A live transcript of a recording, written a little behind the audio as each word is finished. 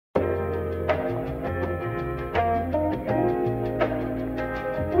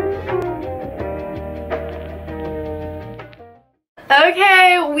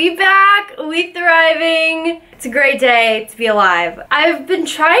Okay, we back, we thriving. It's a great day to be alive. I've been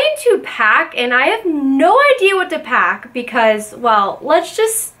trying to pack and I have no idea what to pack because, well, let's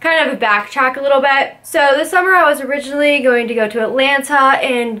just kind of backtrack a little bit. So this summer I was originally going to go to Atlanta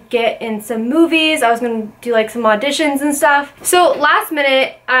and get in some movies. I was going to do like some auditions and stuff. So last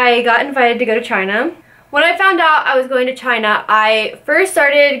minute I got invited to go to China. When I found out I was going to China, I first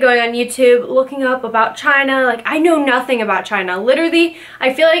started going on YouTube, looking up about China. Like, I know nothing about China. Literally,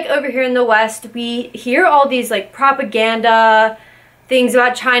 I feel like over here in the West, we hear all these like propaganda things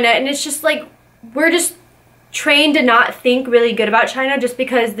about China, and it's just like, we're just trained to not think really good about China just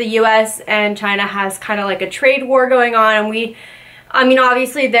because the US and China has kind of like a trade war going on, and I mean,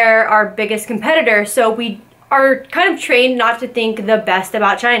 obviously they're our biggest competitor, so we are kind of trained not to think the best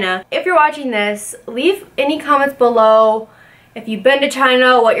about China. If you're watching this, leave any comments below if you've been to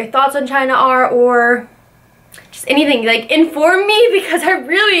China, what your thoughts on China are, or just anything. Like, inform me because I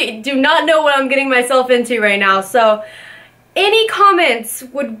really do not know what I'm getting myself into right now. So any comments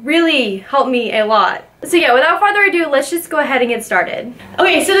would really help me a lot. So yeah, without further ado, let's just go ahead and get started.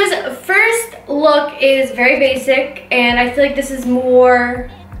 Okay, so this first look is very basic, and I feel like this is more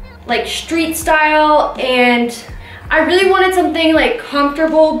like street style, and I really wanted something like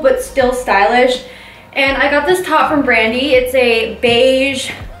comfortable but still stylish, and I got this top from Brandy. It's a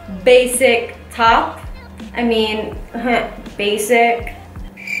beige basic top. I mean, basic.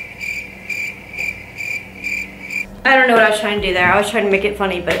 I don't know what I was trying to do there. I was trying to make it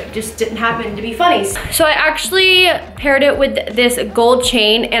funny, but it just didn't happen to be funny. So I actually paired it with this gold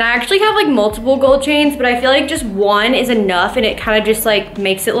chain, and I actually have like multiple gold chains, but I feel like just one is enough, and it kind of just like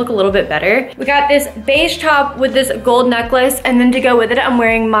makes it look a little bit better. We got this beige top with this gold necklace, and then to go with it, I'm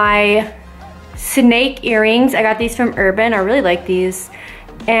wearing my snake earrings. I got these from Urban. I really like these.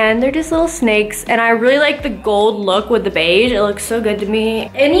 And they're just little snakes, and I really like the gold look with the beige. It looks so good to me.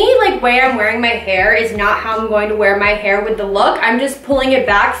 Any like way I'm wearing my hair is not how I'm going to wear my hair with the look. I'm just pulling it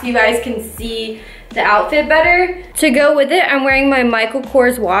back so you guys can see the outfit better. To go with it, I'm wearing my Michael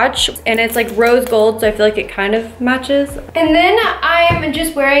Kors watch, and it's like rose gold, so I feel like it kind of matches. And then I'm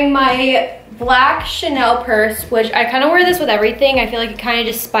just wearing my black Chanel purse, which I kind of wear this with everything. I feel like it kind of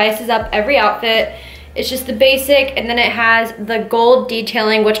just spices up every outfit. It's just the basic, and then it has the gold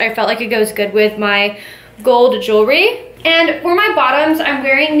detailing, which I felt like it goes good with my gold jewelry. And for my bottoms, I'm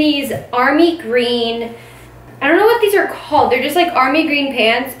wearing these army green, I don't know what these are called. They're just like army green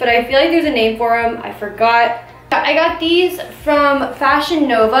pants, but I feel like there's a name for them. I forgot. I got these from Fashion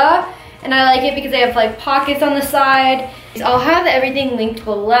Nova, and I like it because they have like pockets on the side. I'll have everything linked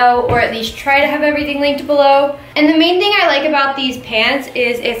below, or at least try to have everything linked below. And the main thing I like about these pants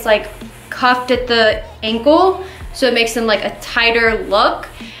is it's like cuffed at the ankle, so it makes them like a tighter look.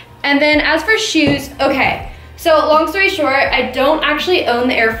 And then as for shoes, okay, so long story short, I don't actually own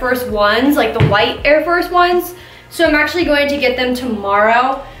the Air Force Ones, like the white Air Force Ones, so I'm actually going to get them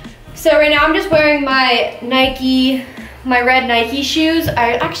tomorrow. So right now I'm just wearing my red Nike shoes.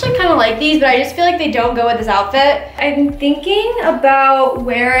 I actually kind of like these, but I just feel like they don't go with this outfit. I'm thinking about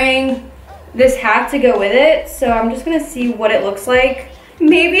wearing this hat to go with it, so I'm just gonna see what it looks like.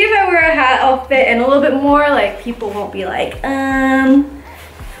 Maybe if I wear a hat, I'll fit in a little bit more, like people won't be like,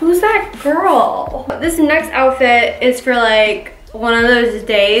 who's that girl? This next outfit is for like one of those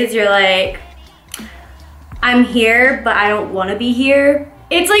days you're like, I'm here, but I don't wanna be here.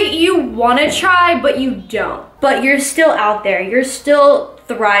 It's like you wanna try, but you don't. But you're still out there, you're still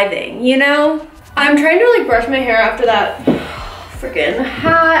thriving, you know? I'm trying to like brush my hair after that freaking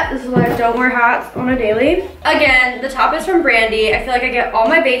hat. This is why I don't wear hats on a daily. Again, the top is from Brandy. I feel like I get all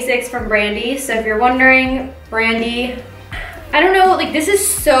my basics from Brandy. So if you're wondering, Brandy, I don't know, like this is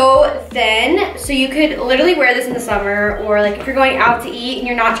so thin. So you could literally wear this in the summer, or like if you're going out to eat and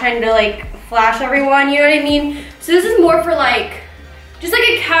you're not trying to like flash everyone, you know what I mean? So this is more for like, just like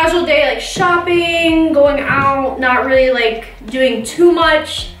a casual day, like shopping, going out, not really like doing too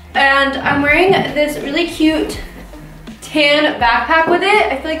much. And I'm wearing this really cute tan backpack with it.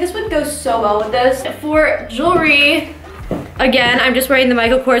 I feel like this would go so well with this. For jewelry, again, I'm just wearing the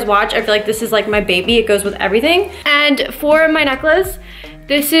Michael Kors watch. I feel like this is like my baby. It goes with everything. And for my necklace,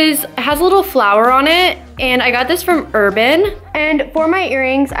 it has a little flower on it, and I got this from Urban. And for my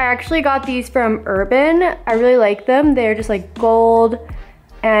earrings, I actually got these from Urban. I really like them. They're just like gold,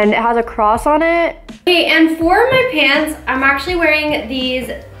 and it has a cross on it. Okay, and for my pants, I'm actually wearing these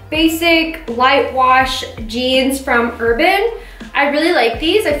basic light wash jeans from Urban. I really like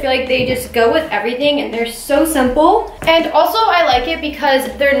these. I feel like they just go with everything, and they're so simple. And also I like it because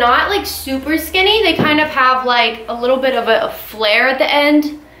they're not like super skinny. They kind of have like a little bit of a flare at the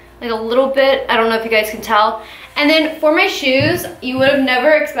end, like a little bit. I don't know if you guys can tell. And then for my shoes, you would have never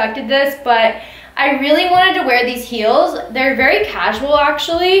expected this, but I really wanted to wear these heels. They're very casual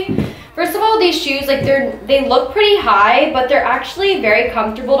actually. First of all, these shoes, like they look pretty high, but they're actually very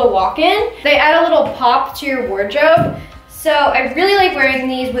comfortable to walk in. They add a little pop to your wardrobe. So I really like wearing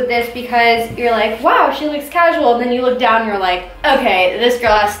these with this because you're like, wow, she looks casual. And then you look down and you're like, okay, this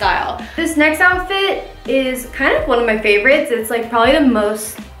girl has style. This next outfit is kind of one of my favorites. It's like probably the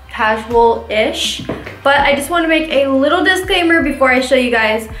most casual-ish. But I just want to make a little disclaimer before I show you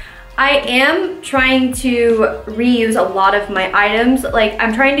guys. I am trying to reuse a lot of my items. Like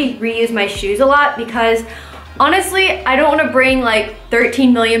I'm trying to reuse my shoes a lot because honestly, I don't want to bring like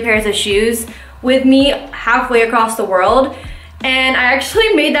 13 million pairs of shoes with me halfway across the world. And I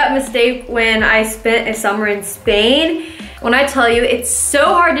actually made that mistake when I spent a summer in Spain. When I tell you, it's so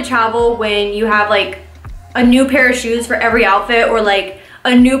hard to travel when you have like a new pair of shoes for every outfit or like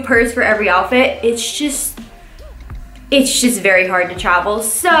a new purse for every outfit. It's just very hard to travel.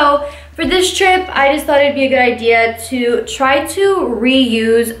 So for this trip, I just thought it'd be a good idea to try to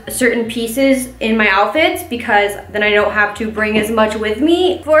reuse certain pieces in my outfits because then I don't have to bring as much with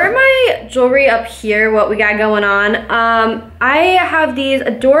me. For my jewelry up here, what we got going on, I have these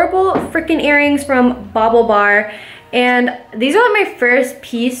adorable freaking earrings from Baublebar. And these are like my first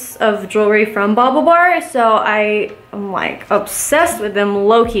piece of jewelry from Baublebar, so I'm like obsessed with them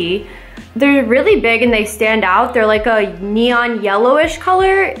low-key. They're really big and they stand out. They're like a neon yellowish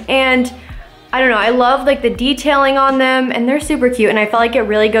color, and I don't know, I love like the detailing on them, and they're super cute, and I felt like it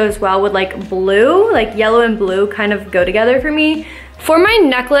really goes well with like blue, like yellow and blue kind of go together for me. For my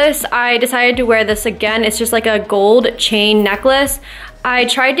necklace, I decided to wear this again. It's just like a gold chain necklace. I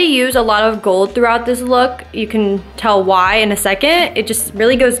tried to use a lot of gold throughout this look. You can tell why in a second. It just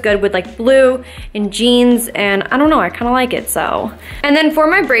really goes good with like blue and jeans, and I don't know, I kind of like it, so. And then for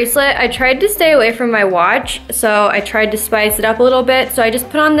my bracelet, I tried to stay away from my watch, so I tried to spice it up a little bit. So I just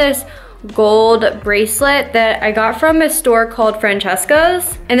put on this gold bracelet that I got from a store called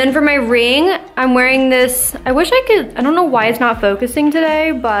Francesca's. And then for my ring, I'm wearing this, I wish I could, I don't know why it's not focusing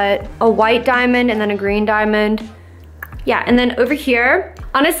today, but a white diamond and then a green diamond. Yeah, and then over here,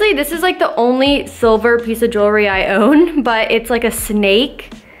 honestly, this is like the only silver piece of jewelry I own, but it's like a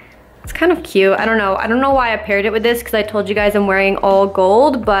snake. It's kind of cute. I don't know why I paired it with this because I told you guys I'm wearing all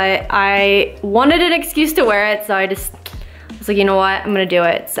gold, but I wanted an excuse to wear it, so I was like, you know what, I'm gonna do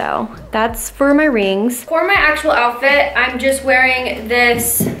it. So that's for my rings. For my actual outfit, I'm just wearing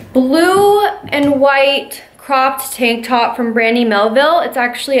this blue and white cropped tank top from Brandy Melville. It's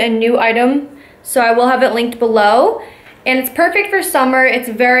actually a new item, so I will have it linked below. And it's perfect for summer. It's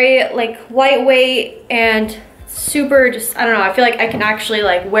very like lightweight and super just, I don't know, I feel like I can actually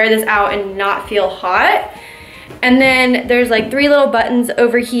like wear this out and not feel hot. And then there's like 3 little buttons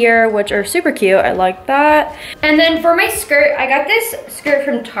over here, which are super cute. I like that. And then for my skirt, I got this skirt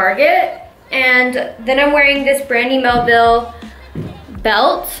from Target. And then I'm wearing this Brandy Melville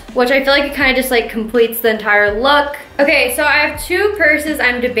belt, which I feel like it kind of just like completes the entire look. Okay, so I have 2 purses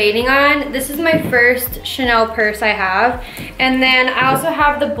I'm debating on. This is my first Chanel purse I have. And then I also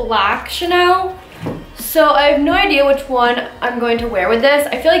have the black Chanel. So I have no idea which one I'm going to wear with this.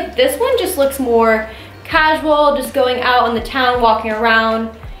 I feel like this one just looks more casual, just going out on the town, walking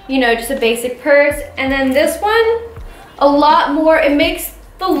around, you know, just a basic purse. And then this one, a lot more, it makes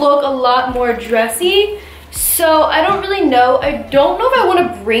the look a lot more dressy. So I don't really know. I don't know if I want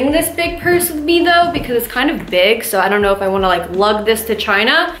to bring this big purse with me though, because it's kind of big. So I don't know if I want to like lug this to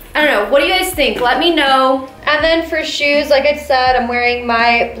China. I don't know. What do you guys think? Let me know. And then for shoes, like I said, I'm wearing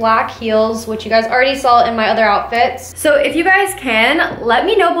my black heels, which you guys already saw in my other outfits. So if you guys can, let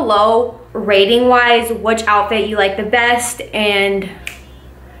me know below rating wise which outfit you like the best, and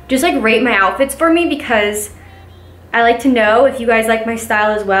just like rate my outfits for me, because I like to know if you guys like my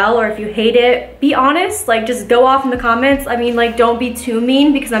style as well, or if you hate it. Be honest, like just go off in the comments. I mean, like don't be too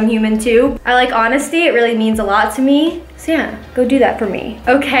mean because I'm human too. I like honesty, it really means a lot to me. So yeah, go do that for me.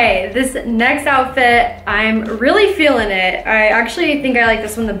 Okay, this next outfit, I'm really feeling it. I actually think I like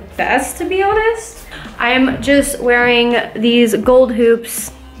this one the best, to be honest. I'm just wearing these gold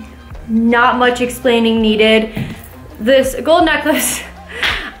hoops. Not much explaining needed. This gold necklace,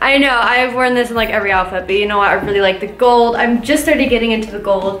 I know, I've worn this in like every outfit, but you know what, I really like the gold. I'm just started getting into the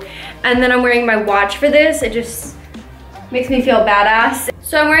gold. And then I'm wearing my watch for this. It just makes me feel badass.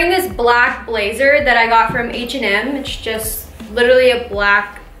 So I'm wearing this black blazer that I got from H&M. It's just literally a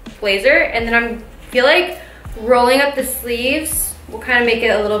black blazer. And then I feel like rolling up the sleeves will kind of make it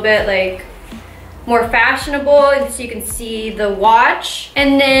a little bit like more fashionable, so you can see the watch.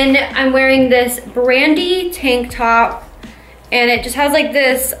 And then I'm wearing this Brandy tank top, and it just has like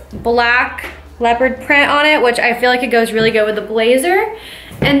this black leopard print on it, which I feel like it goes really good with the blazer.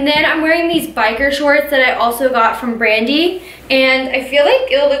 And then I'm wearing these biker shorts that I also got from Brandy. And I feel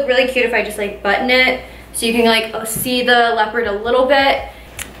like it'll look really cute if I just like button it so you can like see the leopard a little bit.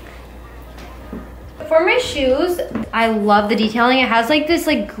 For my shoes, I love the detailing. It has like this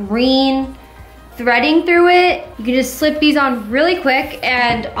like green threading through it. You can just slip these on really quick,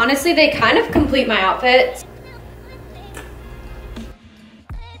 and honestly, they kind of complete my outfit.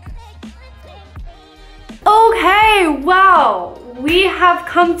 Okay, wow, we have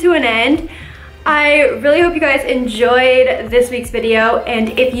come to an end. I really hope you guys enjoyed this week's video,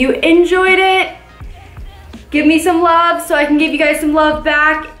 and if you enjoyed it, give me some love so I can give you guys some love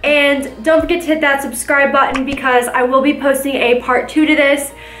back, and don't forget to hit that subscribe button because I will be posting a part 2 to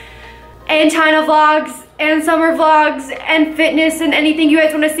this, and China vlogs, and summer vlogs, and fitness, and anything you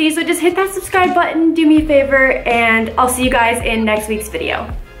guys want to see. So just hit that subscribe button, do me a favor, and I'll see you guys in next week's video.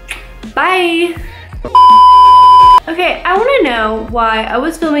 Bye! Okay, I want to know why I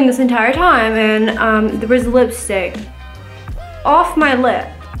was filming this entire time and there was lipstick off my lip.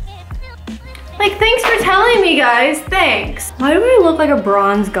 Like, thanks for telling me, guys. Thanks. Why do I look like a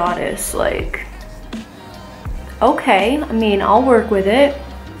bronze goddess? Like, okay, I mean, I'll work with it.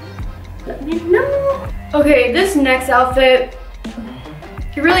 Let me know. Okay, this next outfit,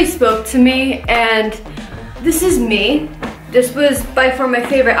 it really spoke to me, and this is me. This was by far my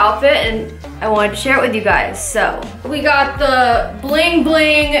favorite outfit, and I wanted to share it with you guys. So, we got the bling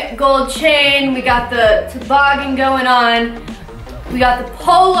bling gold chain, we got the toboggan going on, we got the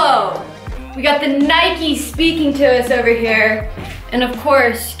polo, we got the Nike speaking to us over here, and of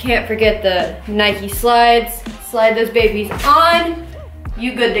course, can't forget the Nike slides. Slide those babies on,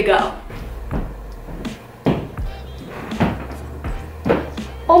 you good to go.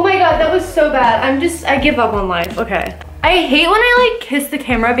 Oh my god, that was so bad. I give up on life, okay. I hate when I like kiss the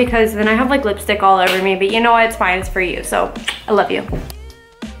camera because then I have like lipstick all over me, but you know what, it's fine, it's for you, so I love you.